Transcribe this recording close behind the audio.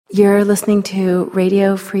You're listening to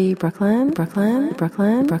Radio Free Brooklyn, Brooklyn,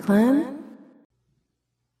 Brooklyn, Brooklyn.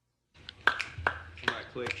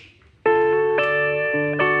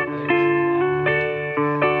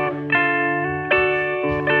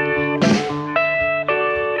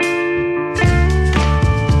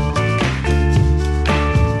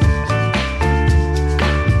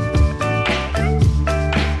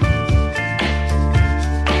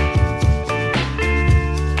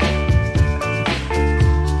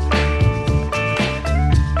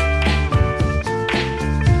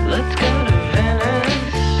 Let's go.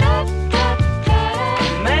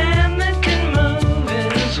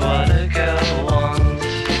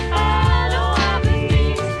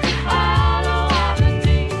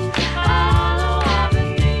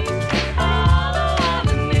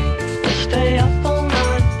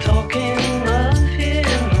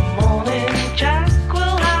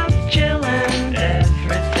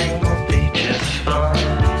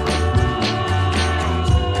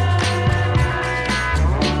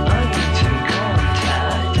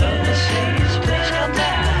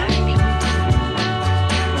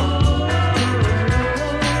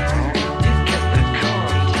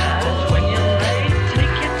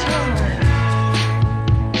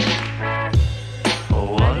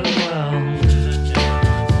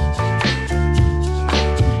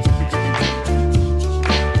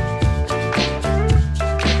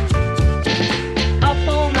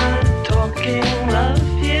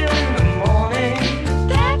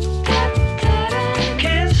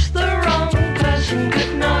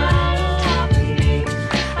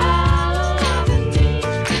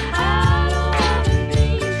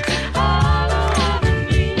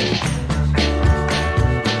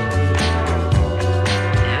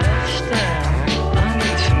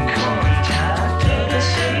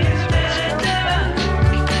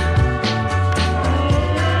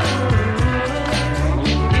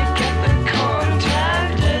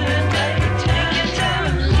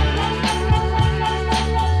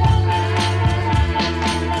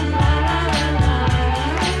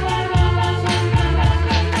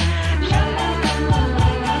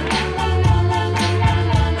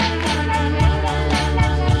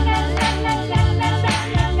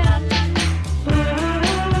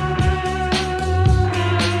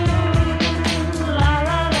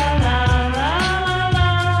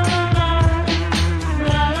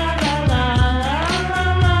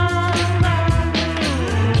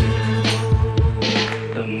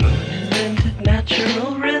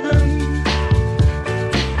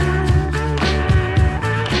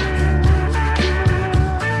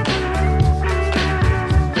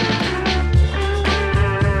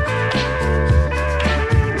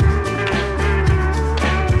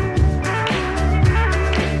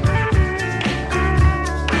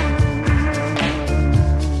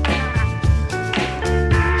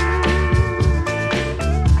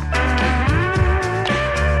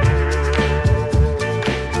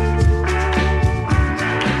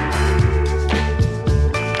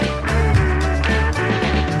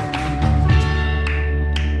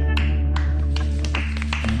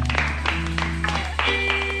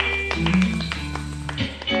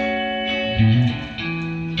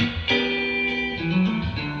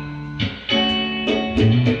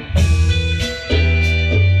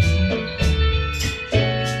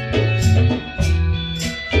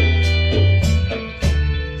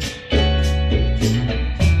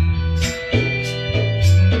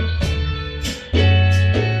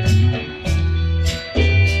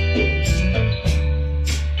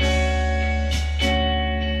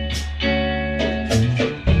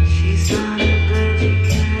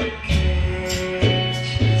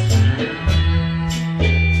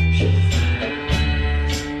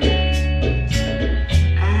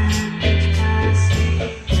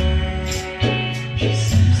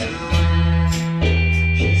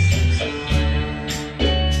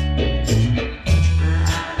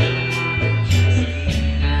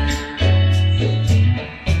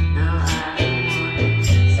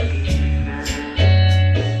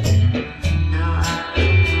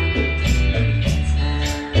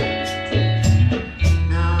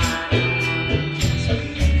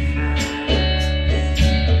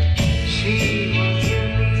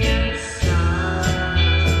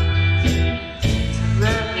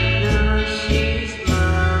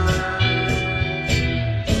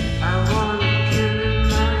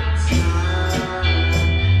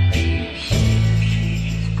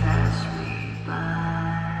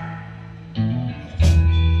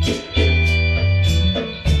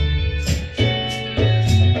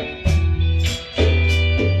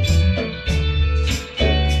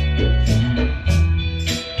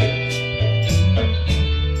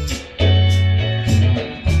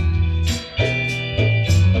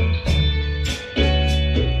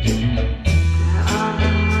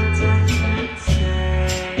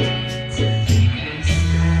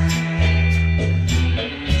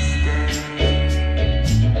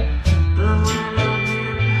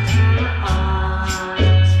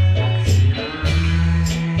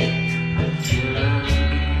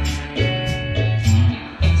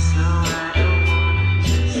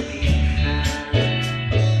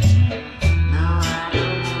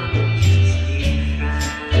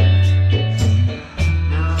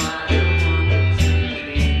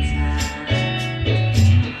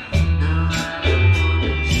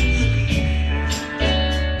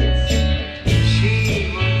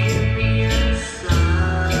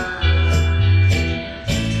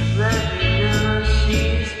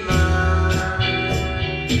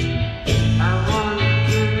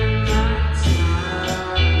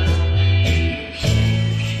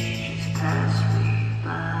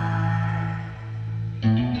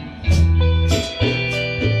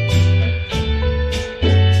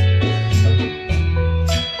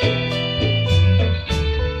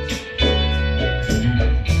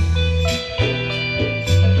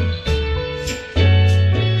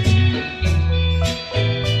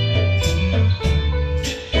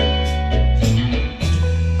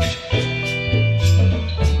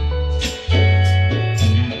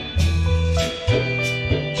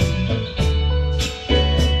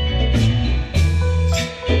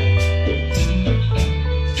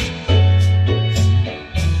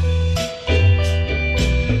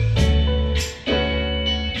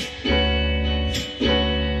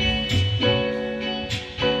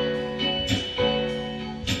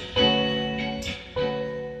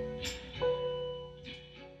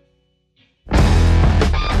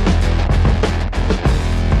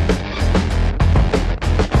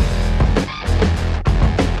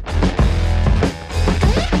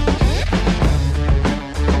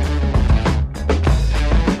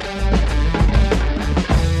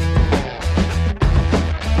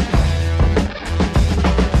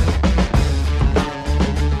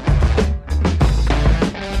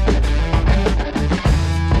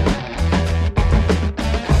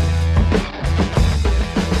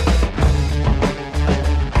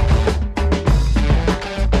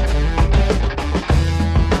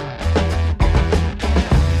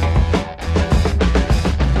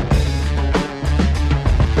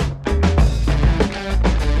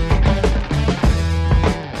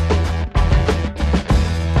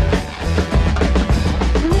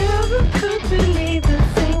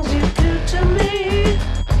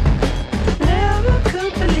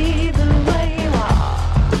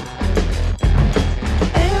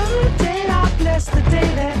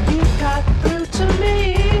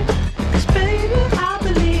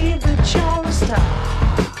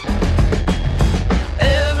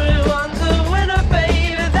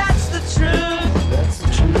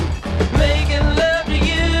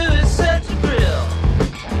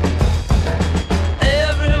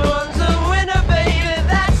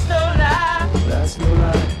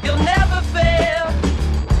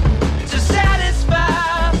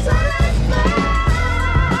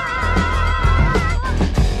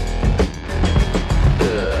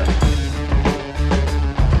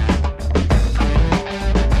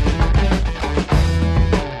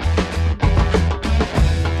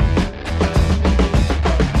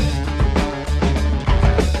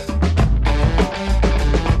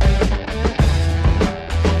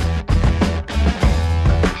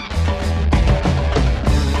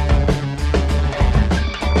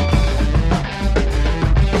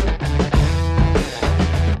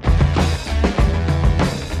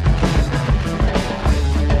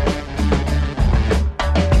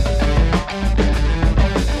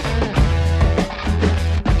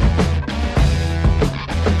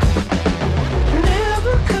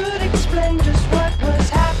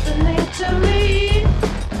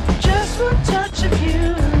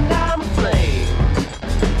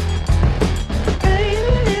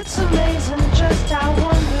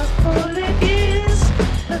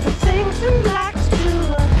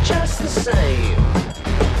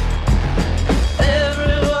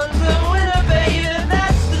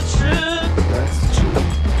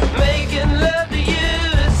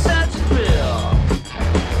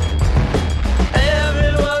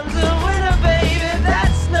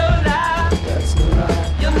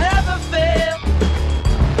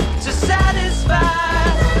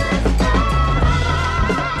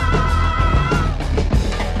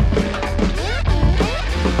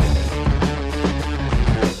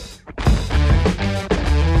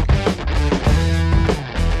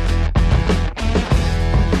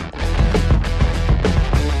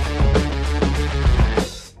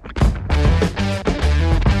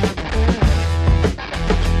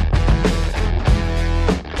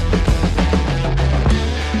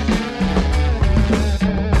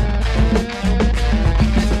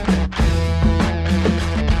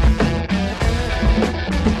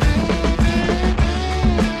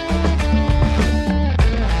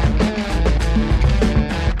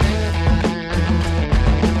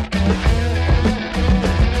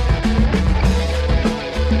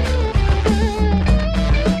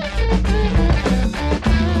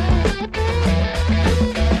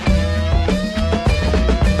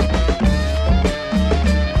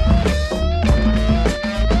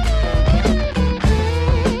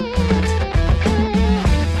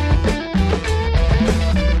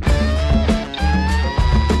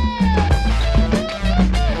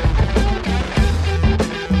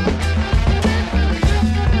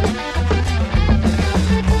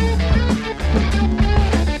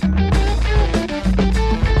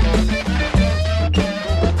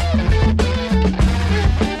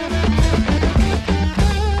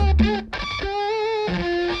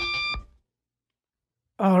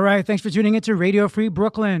 right, thanks for tuning into Radio Free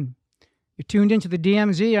Brooklyn. You're tuned into the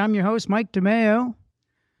DMZ. I'm your host, Mike DeMeo.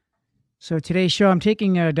 So today's show, I'm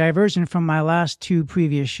taking a diversion from my last two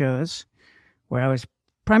previous shows, where I was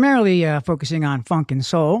primarily focusing on funk and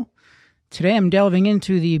soul. Today I'm delving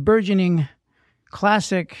into the burgeoning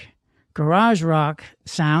classic garage rock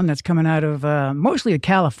sound that's coming out of mostly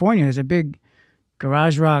California. There's a big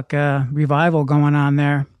garage rock revival going on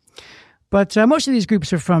there. But most of these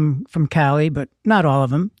groups are from Cali, but not all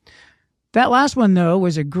of them. That last one, though,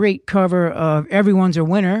 was a great cover of Everyone's a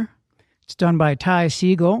Winner. It's done by Ty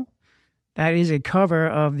Segall. That is a cover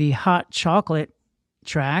of the Hot Chocolate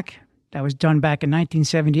track that was done back in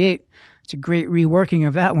 1978. It's a great reworking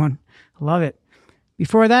of that one. I love it.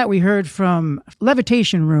 Before that, we heard from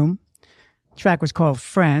Levitation Room. The track was called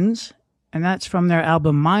Friends, and that's from their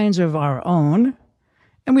album Minds of Our Own.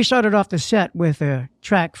 And we started off the set with a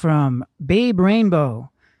track from Babe Rainbow.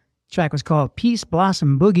 The track was called Peace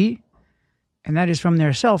Blossom Boogy, and that is from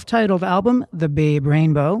their self-titled album, The Babe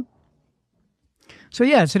Rainbow. So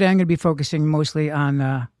yeah, today I'm going to be focusing mostly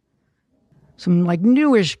on some like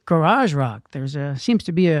newish garage rock. There's seems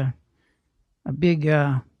to be a big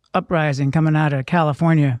uprising coming out of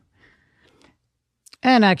California,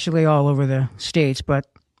 and actually all over the states, but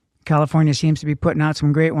California seems to be putting out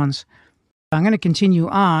some great ones. I'm going to continue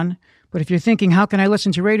on, but if you're thinking, how can I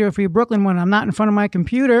listen to Radio Free Brooklyn when I'm not in front of my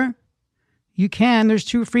computer? You can. There's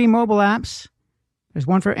two free mobile apps. There's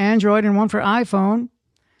one for Android and one for iPhone.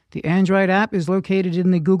 The Android app is located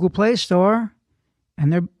in the Google Play Store,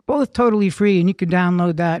 and they're both totally free, and you can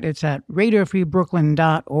download that. It's at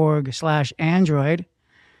radiofreebrooklyn.org/Android,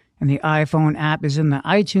 and the iPhone app is in the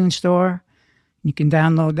iTunes Store. You can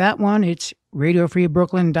download that one. It's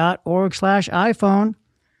radiofreebrooklyn.org/iPhone.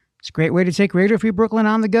 It's a great way to take Radio Free Brooklyn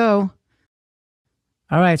on the go.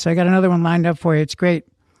 All right, so I got another one lined up for you. It's great.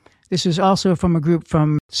 This is also from a group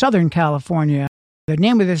from Southern California. The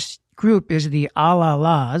name of this group is the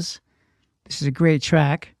Las. This is a great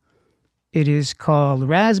track. It is called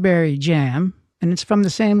Raspberry Jam, and it's from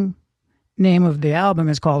the same name of the album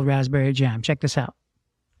as called Raspberry Jam. Check this out.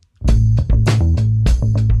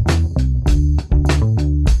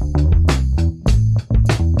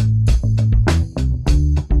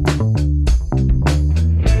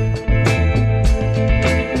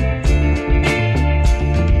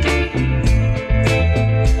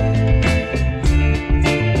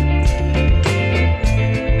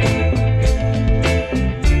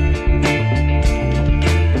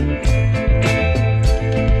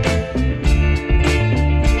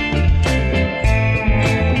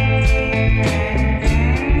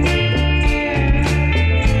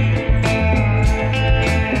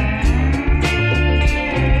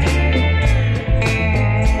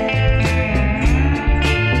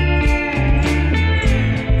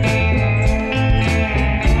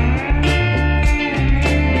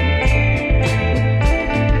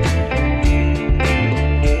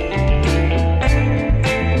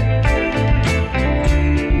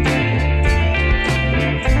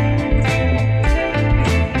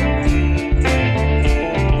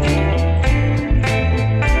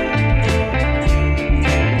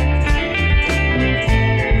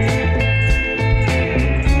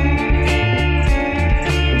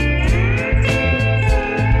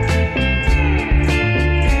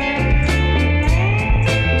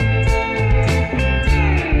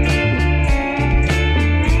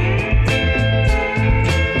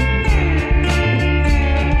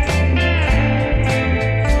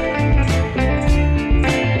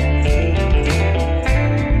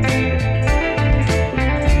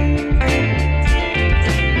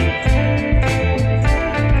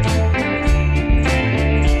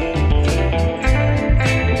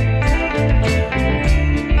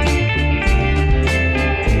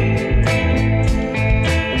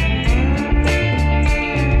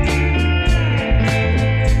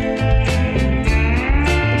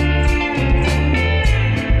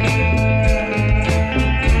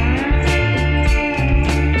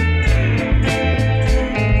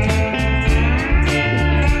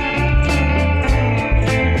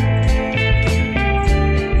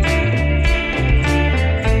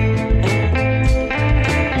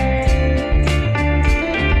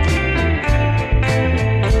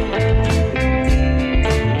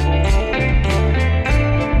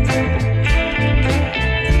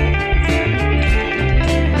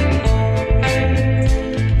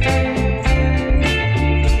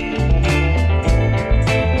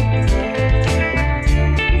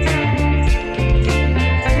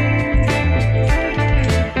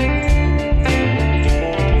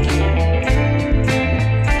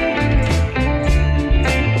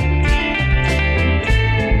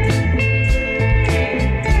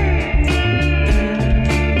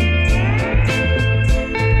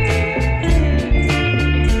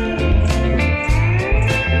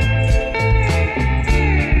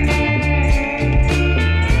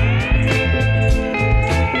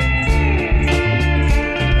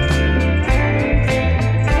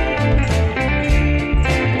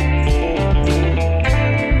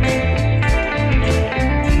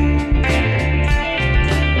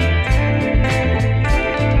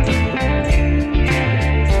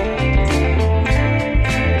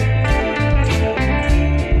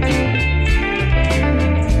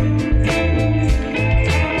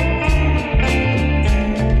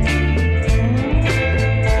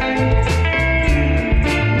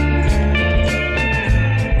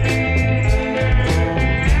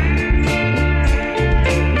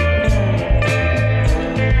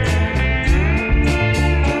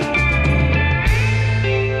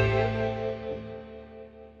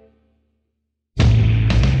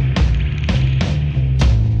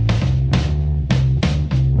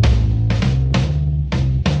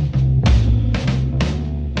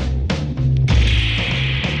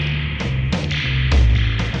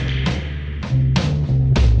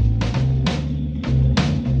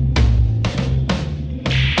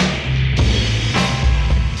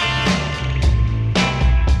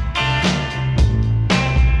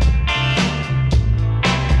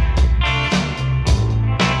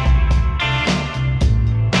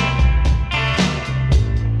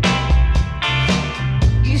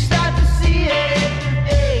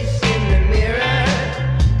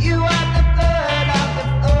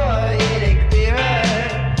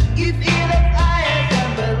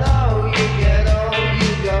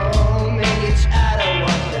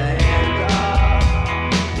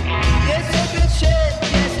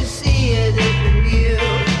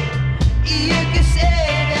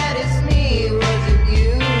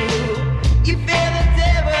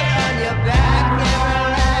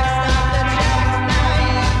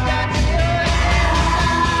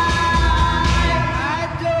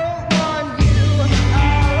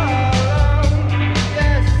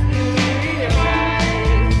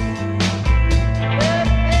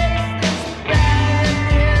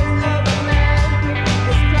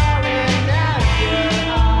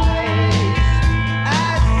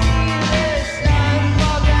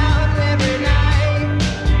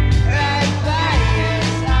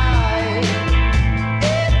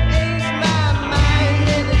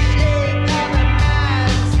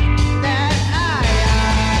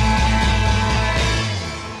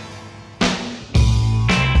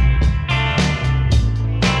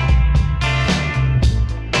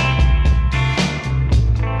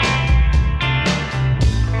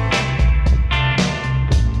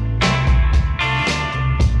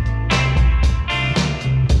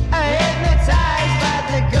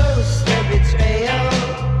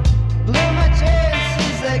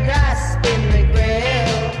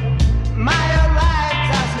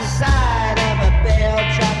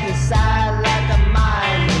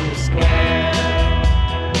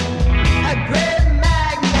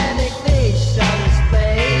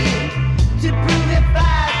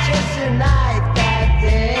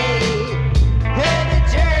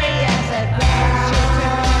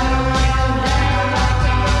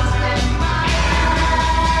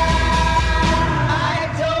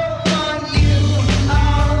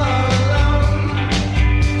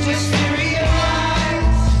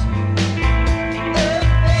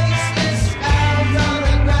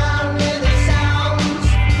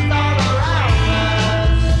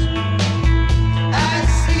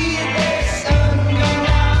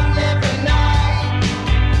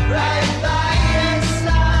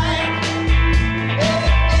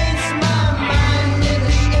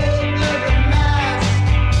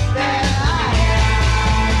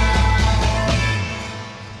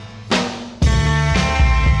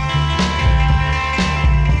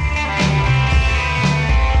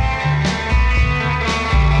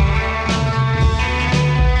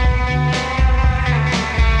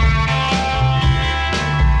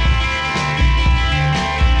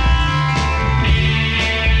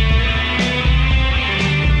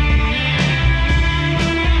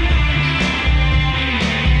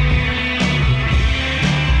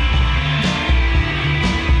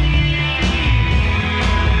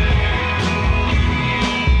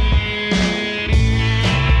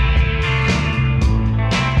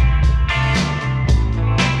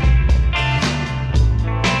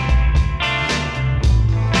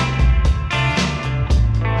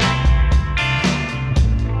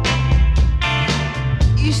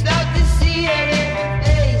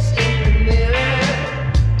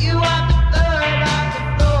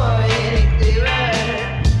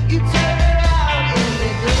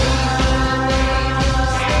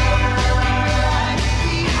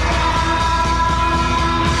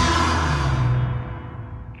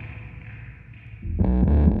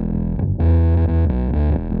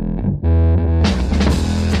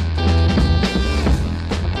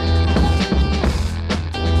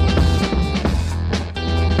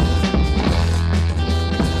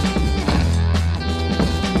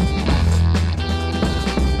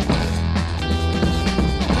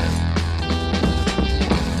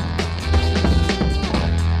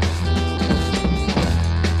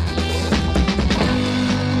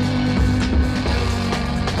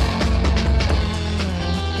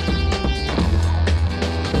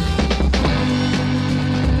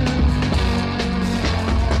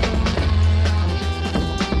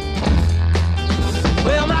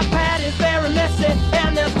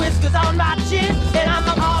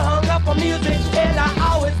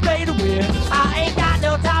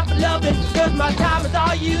 my time is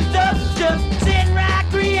all used up, just sitting right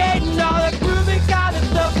creating all the groovy kind of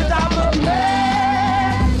stuff. Cause I'm a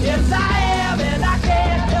man, yes I am, and I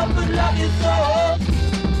can't help but love you so.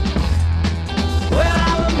 Well,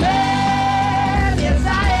 I'm a man, yes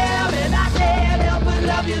I am, and I can't help but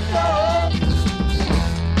love you so.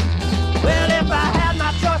 Well, if I had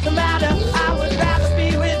my choice no matter, I would rather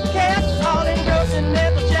be with cats, all engrossed in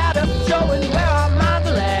mental chatter, showing where our minds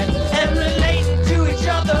are at, and relating to each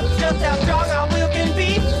other, just how strong our will can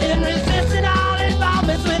be, in resisting our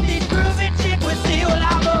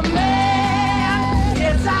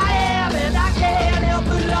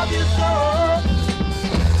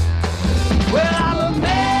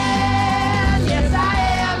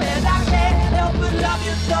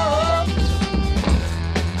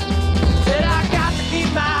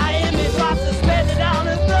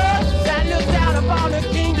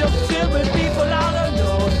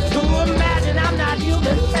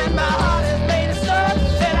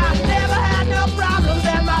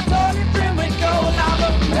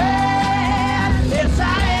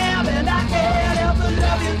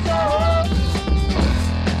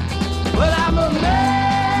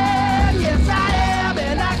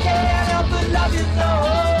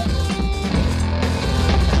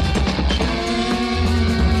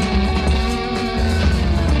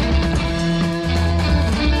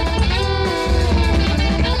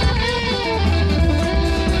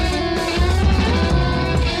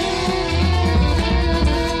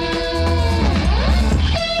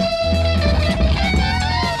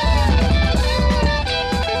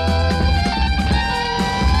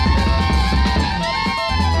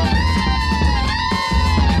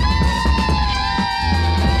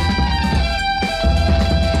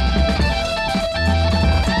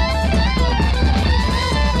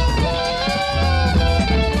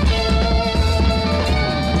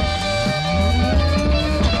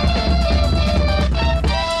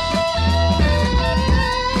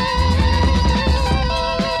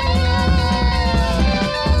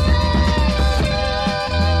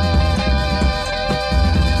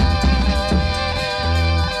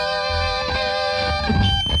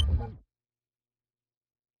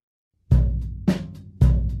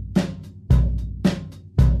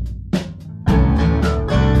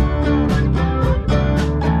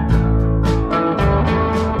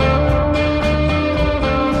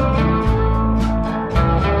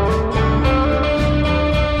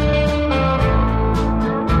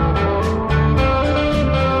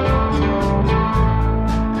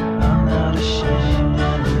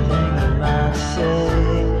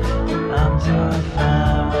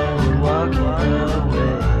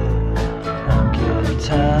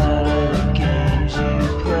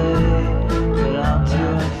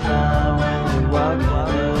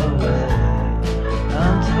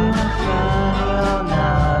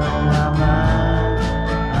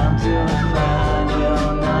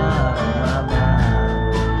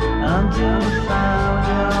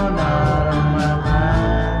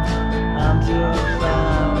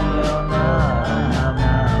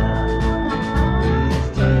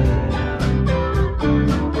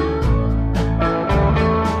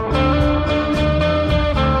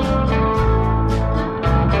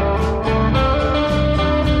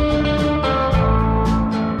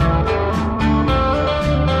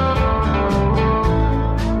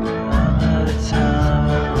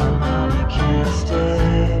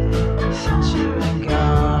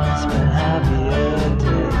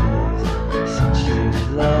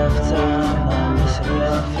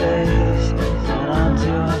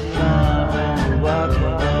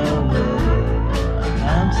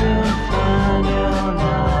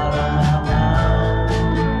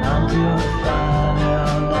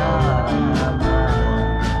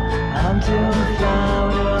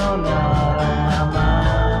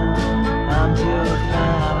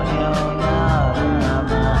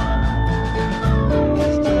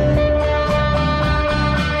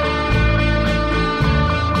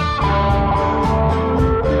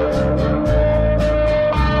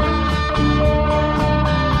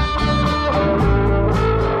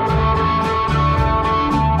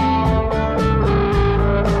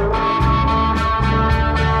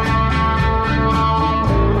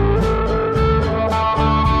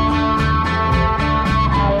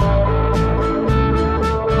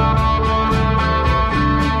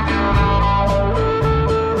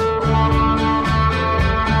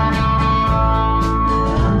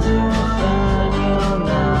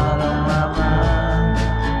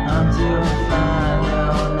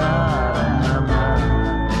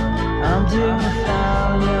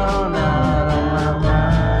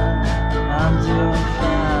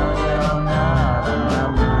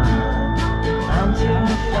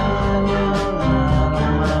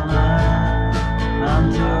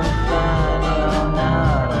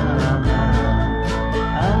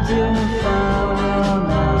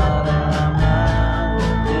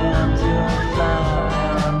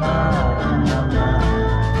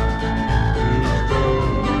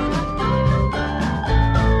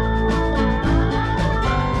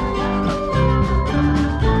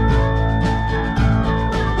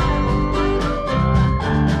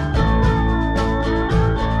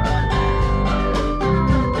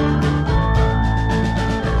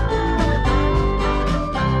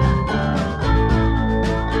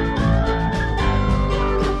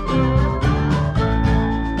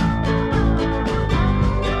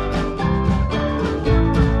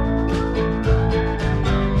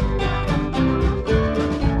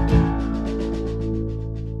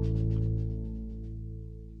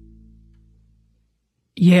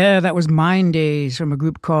Yeah, that was Mind Daze from a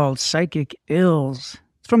group called Psychic Ills.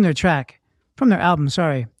 It's from their album,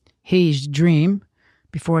 Haze Dream.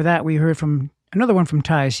 Before that, we heard from another one from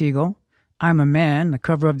Ty Segall, I'm a Man, the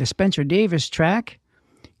cover of the Spencer Davis track.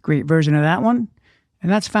 Great version of that one.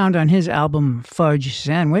 And that's found on his album Fudge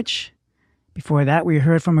Sandwich. Before that, we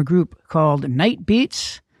heard from a group called Night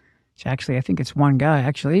Beats, which actually, I think it's one guy,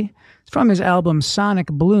 actually. It's from his album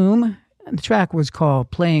Sonic Bloom, and the track was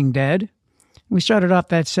called Playing Dead. We started off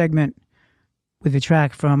that segment with a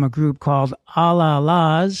track from a group called A La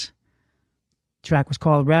La's. The track was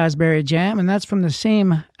called Raspberry Jam, and that's from the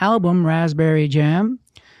same album, Raspberry Jam.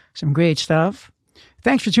 Some great stuff.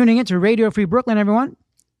 Thanks for tuning in to Radio Free Brooklyn, everyone.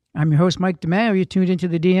 I'm your host, Mike DeMeo. You're tuned into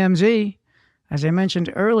the DMZ. As I mentioned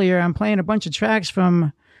earlier, I'm playing a bunch of tracks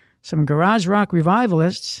from some garage rock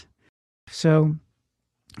revivalists. So,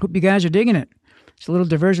 hope you guys are digging it. It's a little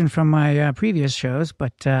diversion from my previous shows,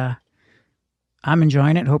 but I'm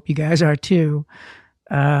enjoying it. Hope you guys are too.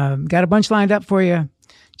 Got a bunch lined up for you.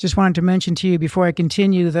 Just wanted to mention to you before I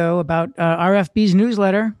continue, though, about RFB's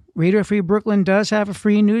newsletter. Radio Free Brooklyn does have a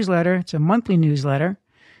free newsletter. It's a monthly newsletter,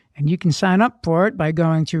 and you can sign up for it by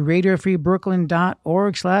going to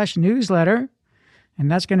radiofreebrooklyn.org/newsletter,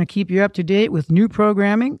 and that's going to keep you up to date with new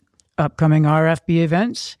programming, upcoming RFB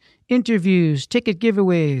events, interviews, ticket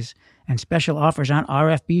giveaways, and special offers on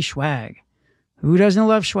RFB swag. Who doesn't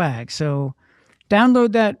love swag? So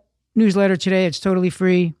download that newsletter today. It's totally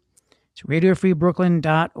free. It's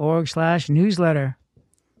radiofreebrooklyn.org/newsletter.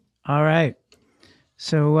 All right.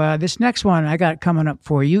 So this next one I got coming up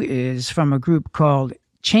for you is from a group called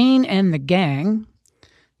Chain and the Gang.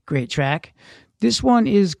 Great track. This one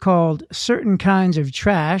is called Certain Kinds of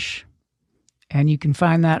Trash, and you can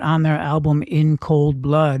find that on their album In Cold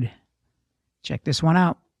Blood. Check this one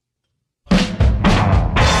out.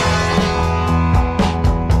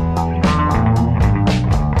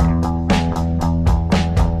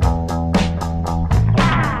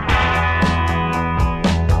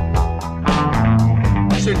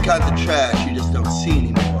 Certain kinds of trash you just don't see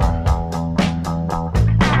anymore.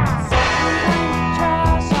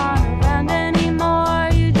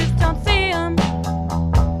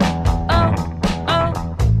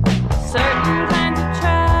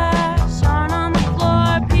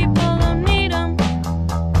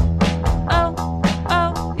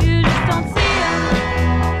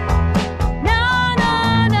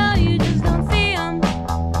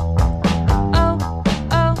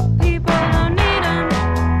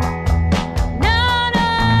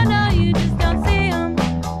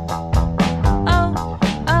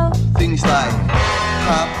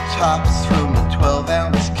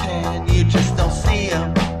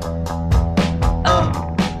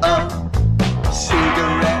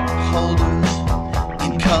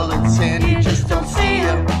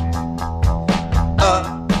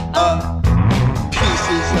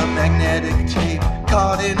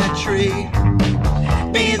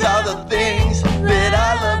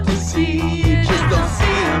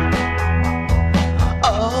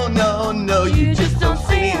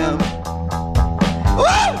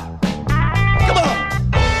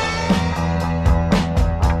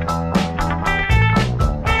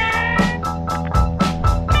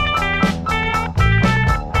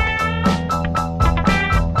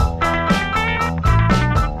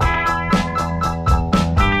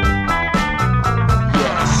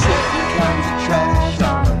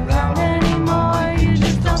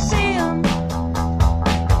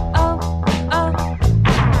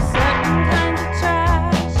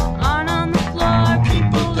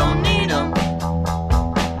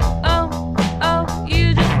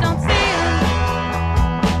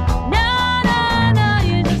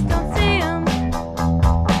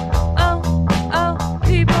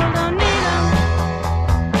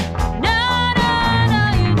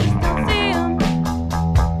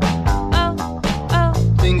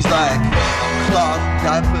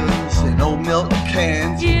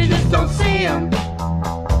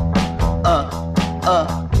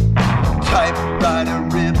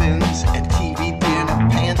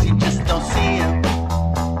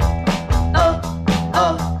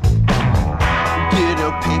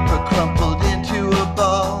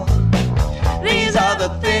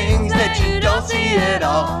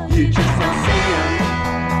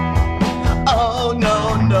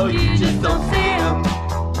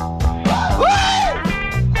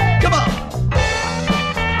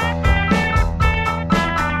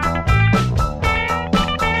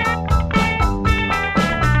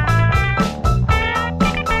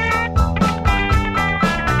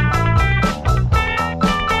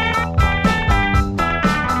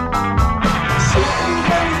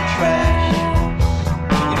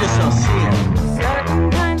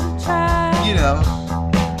 Certain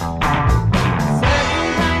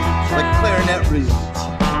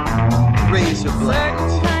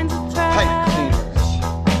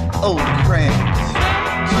old crayons,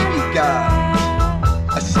 TV guides,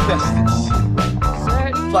 asbestos,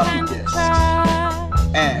 floppy disks,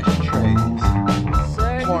 ashtrays,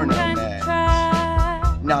 porno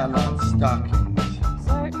mags, nylon stockings.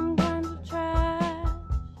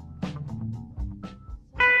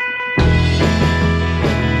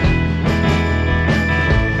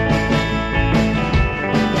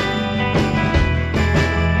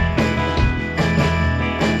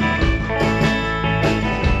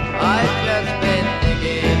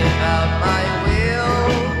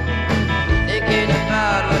 Thinking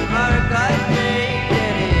about what mark I made,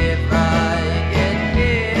 and if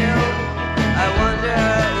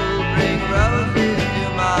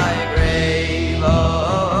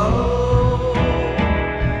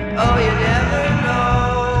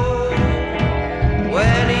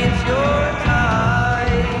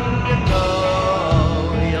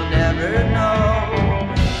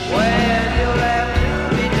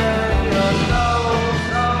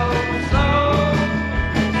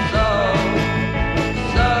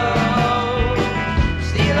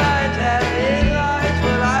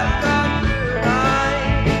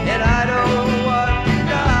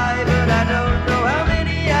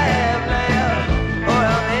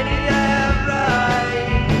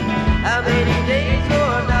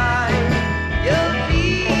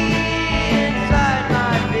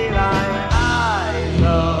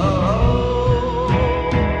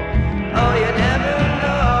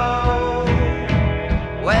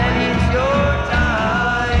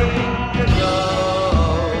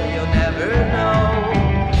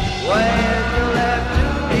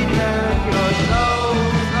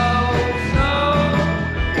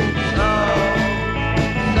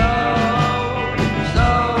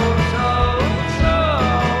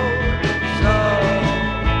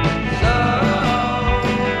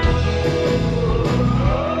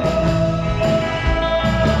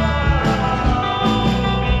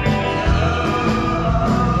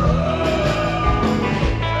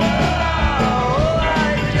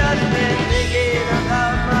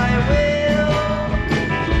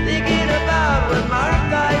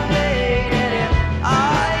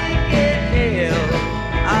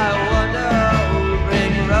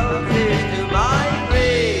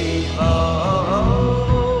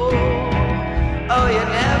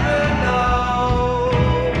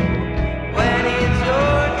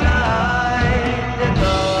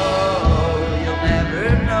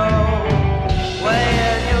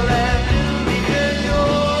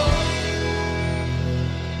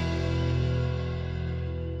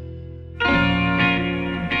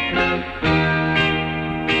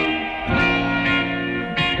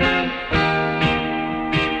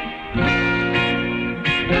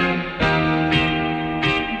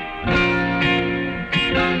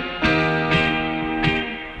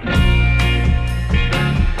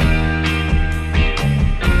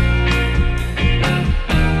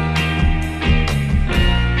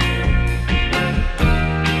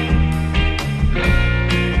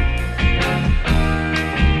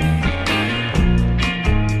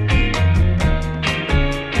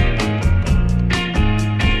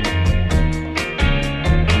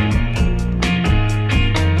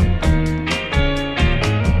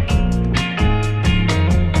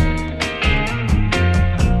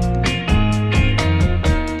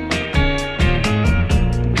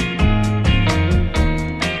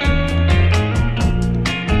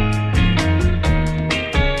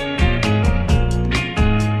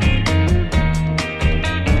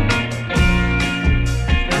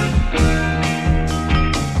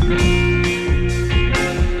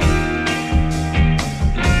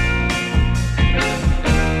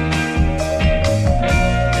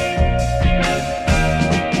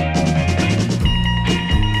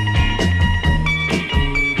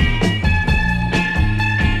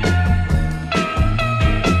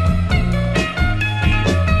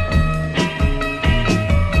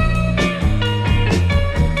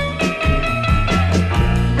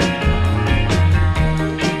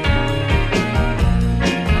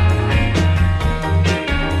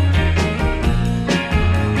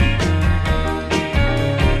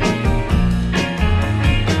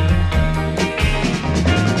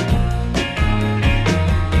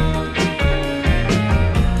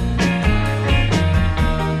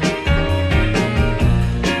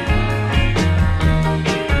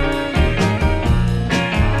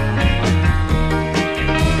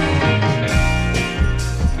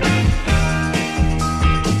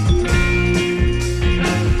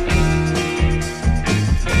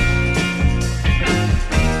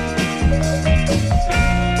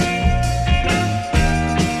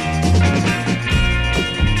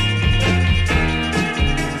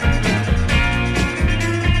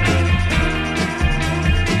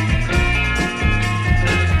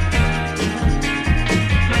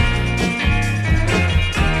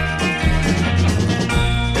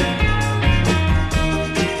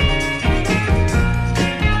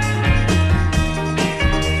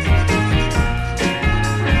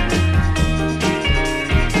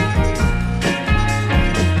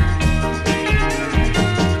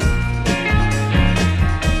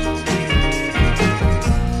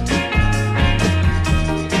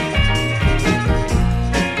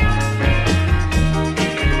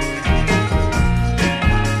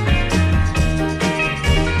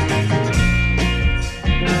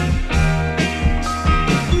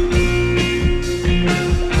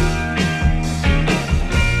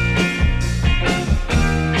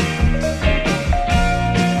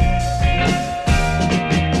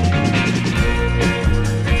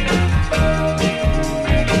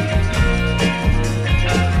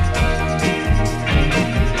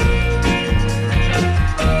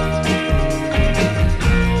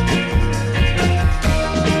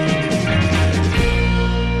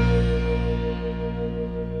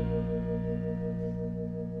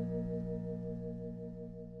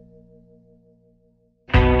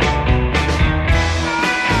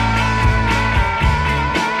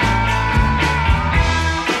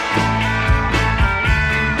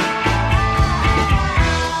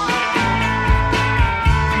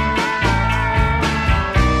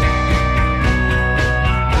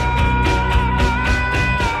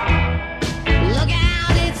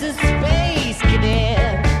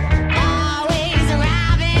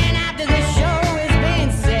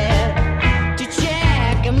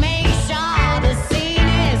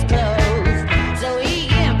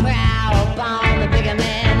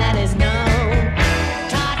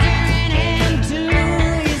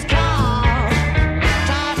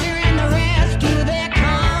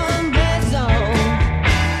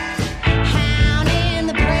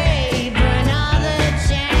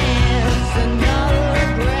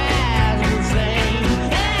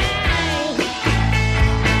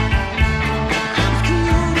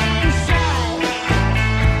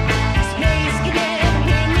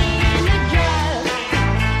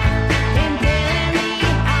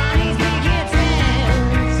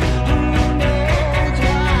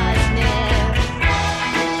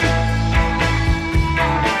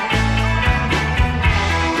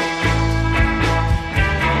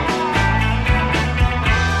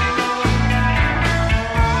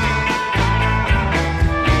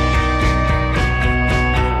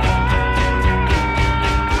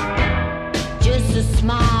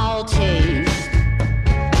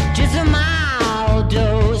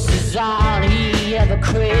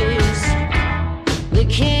craze. The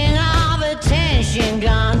king of attention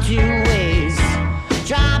gone two ways.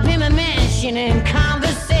 Drop him a mention in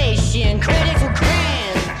conversation. Credit for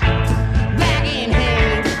crayon, back in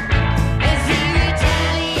hate. As he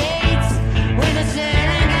retaliates with a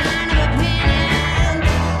certain kind of opinion.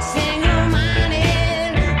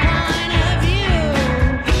 Single-minded point of view.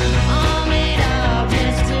 All made up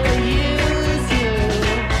just to use you.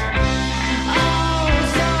 Oh,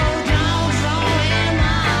 so don't throw him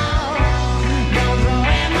out. Don't throw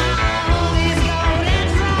him out. He's golden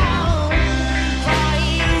throne. For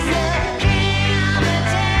he's the king of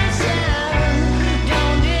attention.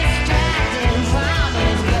 Don't distract him from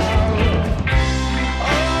his goal.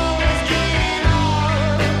 Oh, he's getting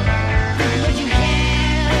old, but you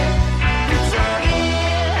can't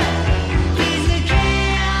forget. He's the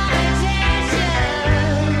king of attention.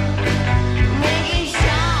 Making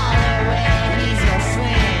sure when he's your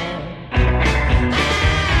friend.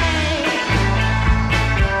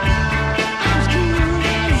 I'm screwed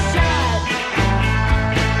and shut.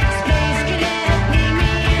 Space Cadet beat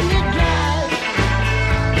me in the gut.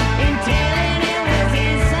 In telling it was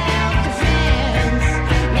in self-defense.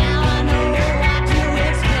 Now I know what to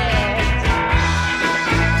expect.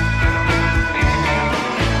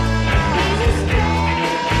 He's a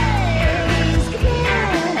Space Cadet.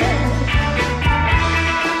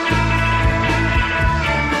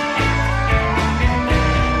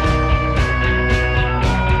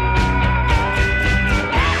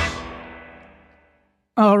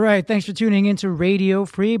 All right, thanks for tuning into Radio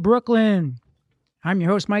Free Brooklyn. I'm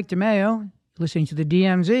your host, Mike DeMeo, listening to the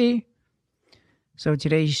DMZ. So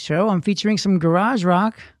today's show, I'm featuring some garage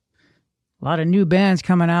rock. A lot of new bands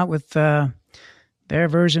coming out with their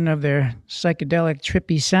version of their psychedelic,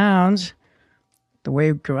 trippy sounds, the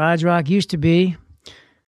way garage rock used to be.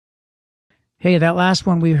 Hey, that last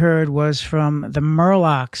one we heard was from the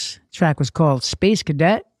Murlocs. The track was called Space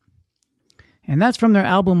Cadet, and that's from their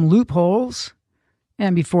album Loopholes.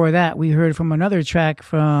 And before that, we heard from another track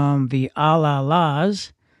from the A La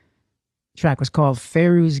Las. The track was called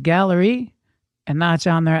Ferus Gallery, and that's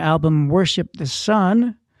on their album Worship the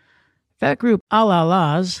Sun. That group, A La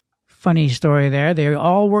Las, funny story there. They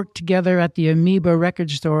all worked together at the Amoeba record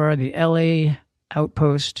store, the LA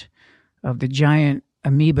outpost of the giant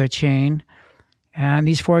Amoeba chain. And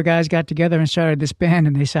these four guys got together and started this band,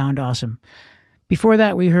 and they sound awesome. Before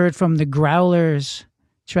that, we heard from the Growlers,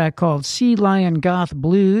 track called Lion Goth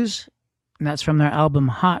Blues, and that's from their album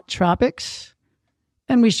Hot Tropics.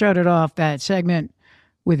 And we started off that segment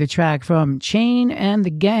with a track from Chain and the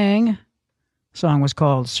Gang. The song was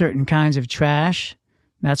called Certain Kinds of Trash.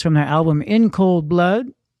 That's from their album In Cold Blood.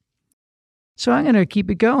 So I'm going to keep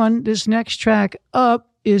it going. This next track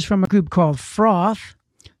up is from a group called Froth.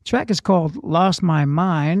 The track is called Lost My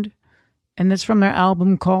Mind, and it's from their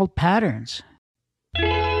album called Patterns.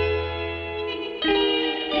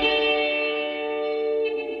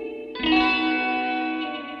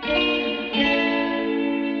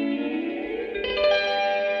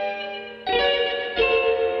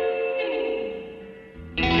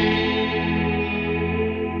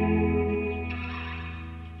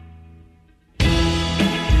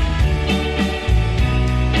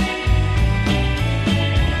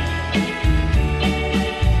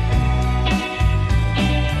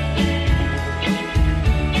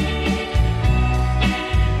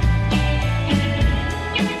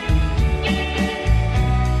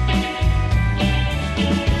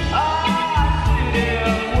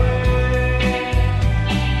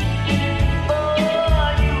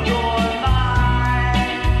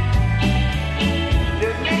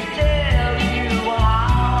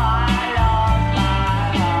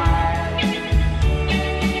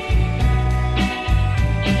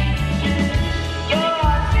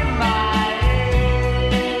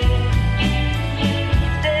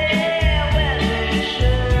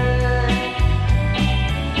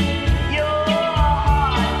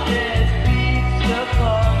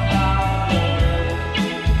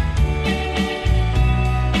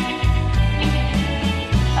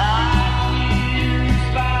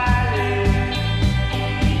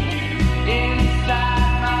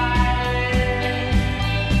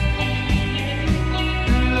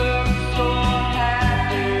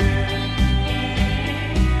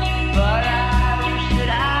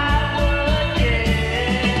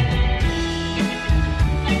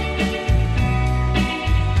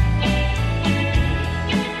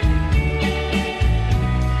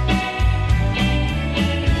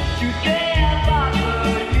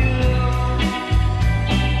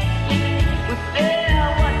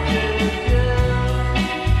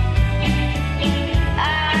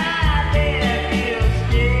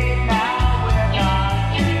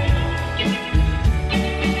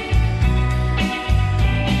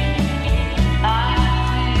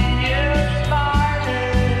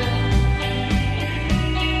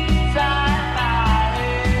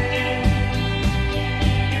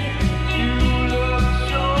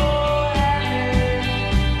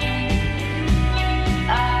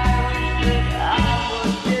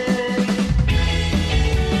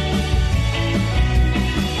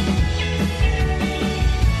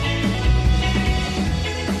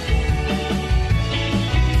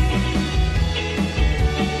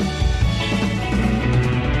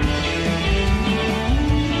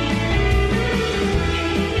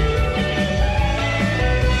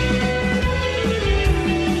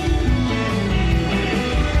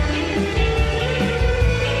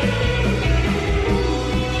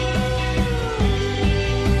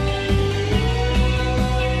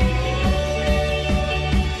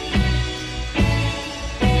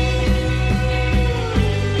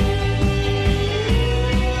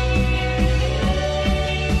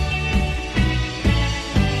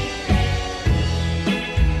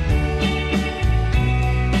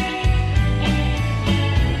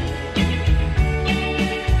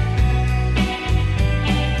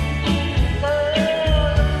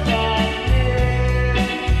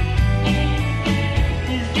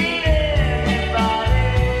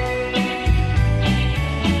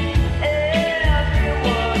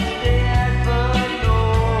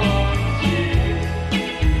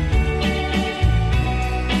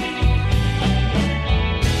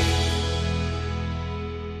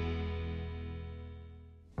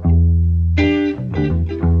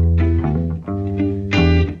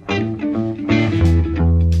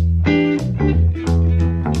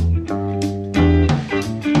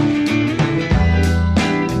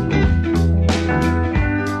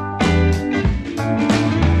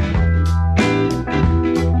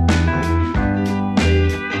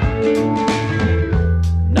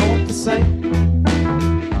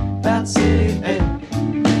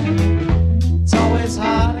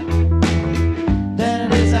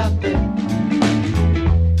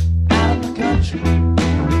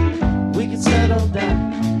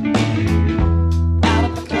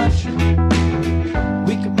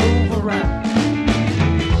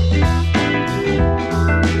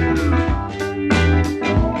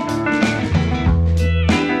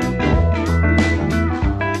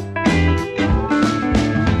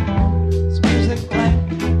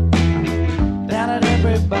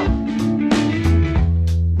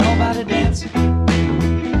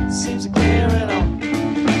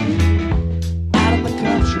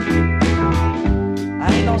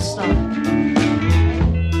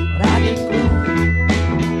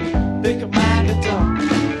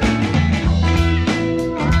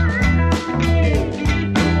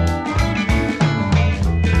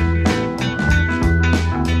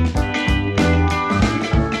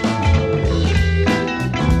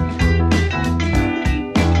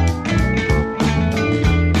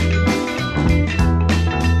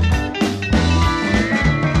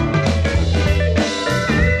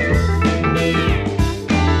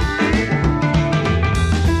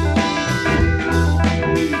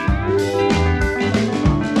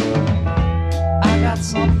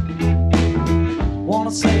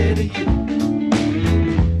 say to you,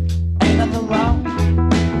 ain't nothing wrong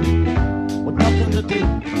with nothing to do.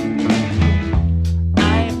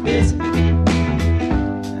 I ain't busy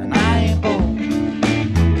and I ain't bored.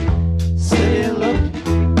 Sit here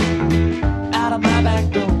looking out of my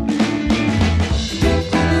back door.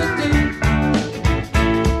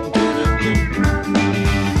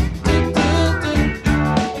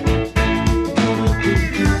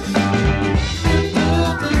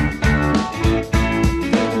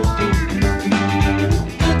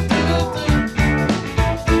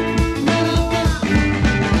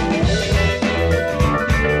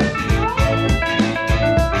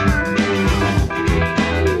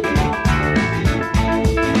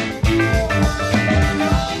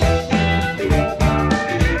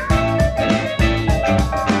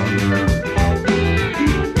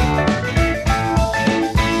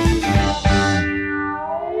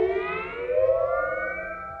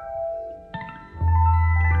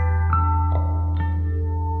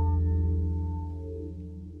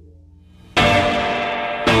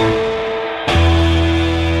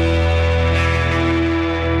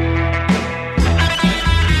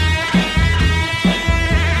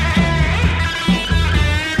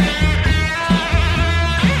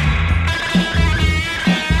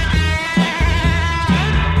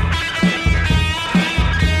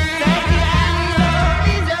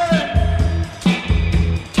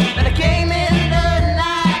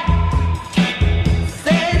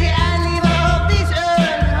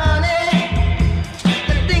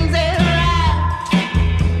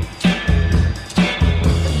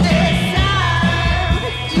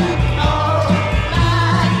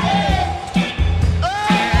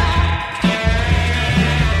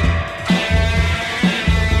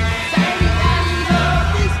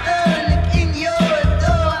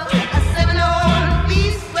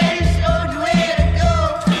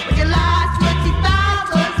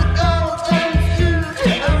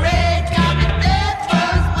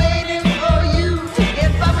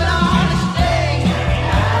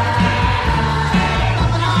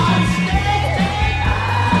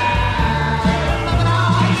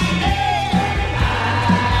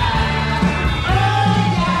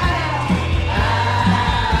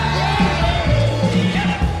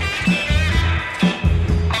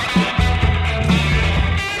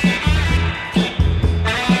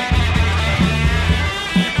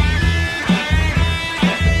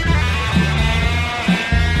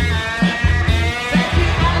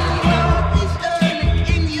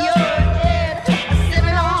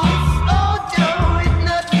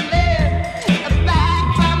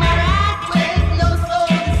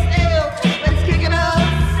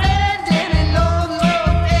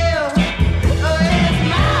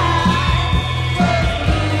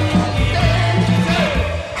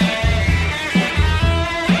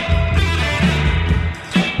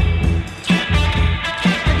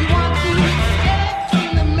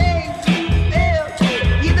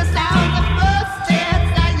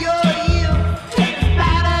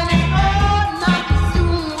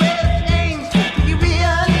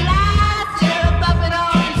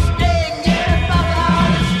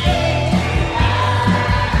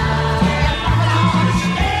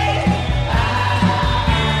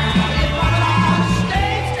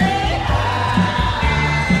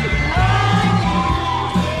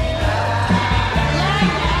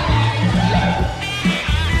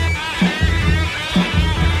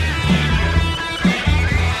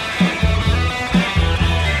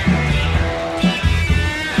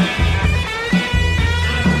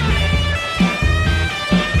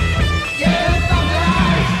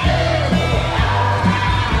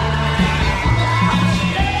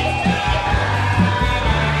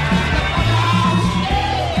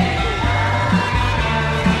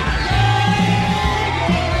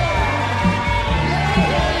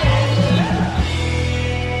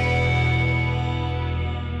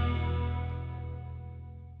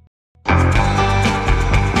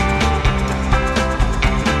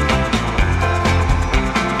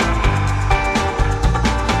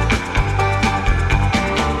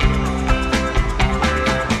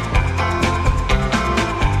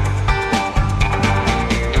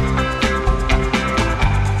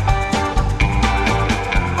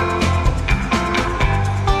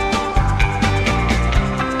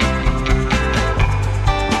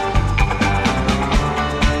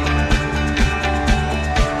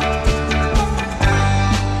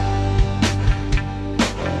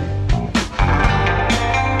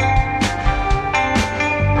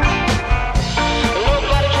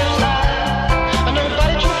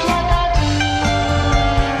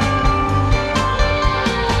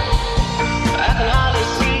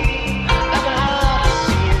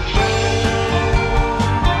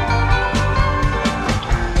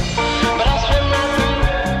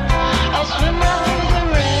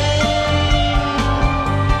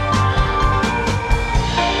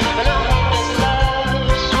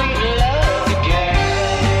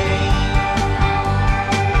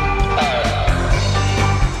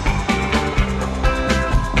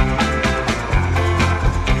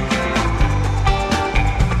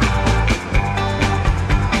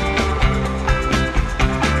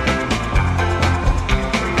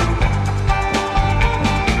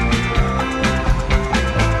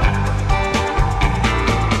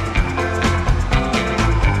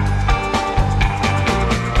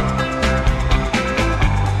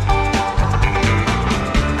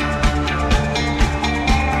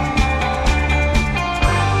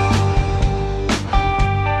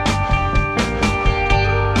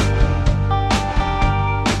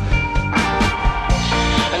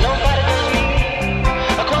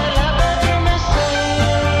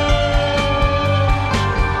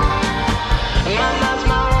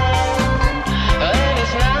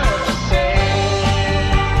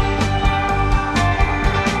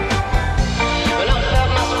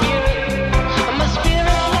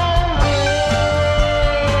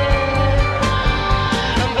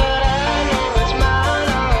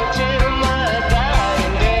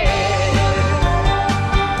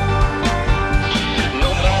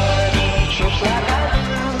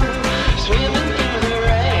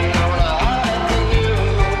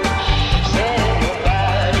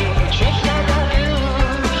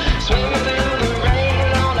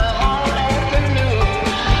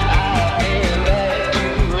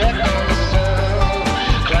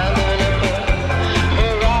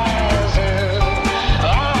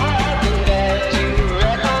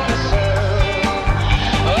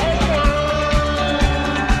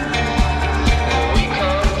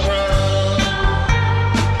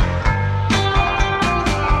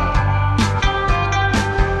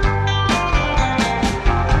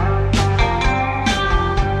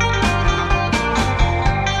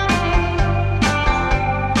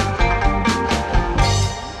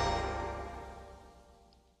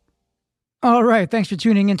 All right, thanks for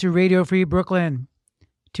tuning into Radio Free Brooklyn.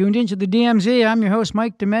 Tuned into the DMZ, I'm your host,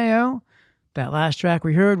 Mike DeMeo. That last track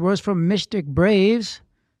we heard was from Mystic Braves.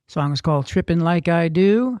 The song is called Trippin Like I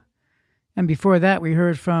Do. And before that, we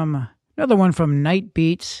heard from another one from Night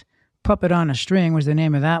Beats. Puppet on a String was the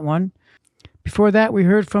name of that one. Before that, we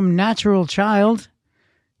heard from Natural Child.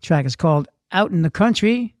 The track is called Out in the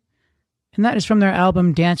Country. And that is from their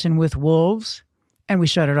album Dancing with Wolves. And we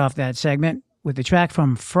started off that segment with the track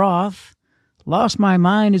from Froth. Lost My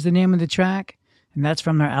Mind is the name of the track, and that's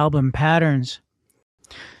from their album Patterns.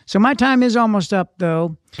 So my time is almost up,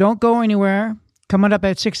 though. Don't go anywhere. Coming up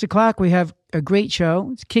at 6 o'clock, we have a great show.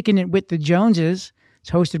 It's Kicking It with the Joneses.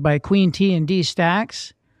 It's hosted by Queen T and D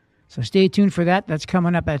Stacks. So stay tuned for that. That's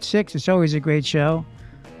coming up at 6. It's always a great show.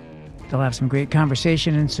 They'll have some great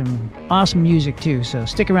conversation and some awesome music, too. So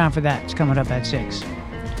stick around for that. It's coming up at 6.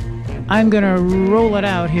 I'm going to roll it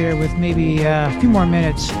out here with maybe a few more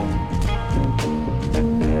minutes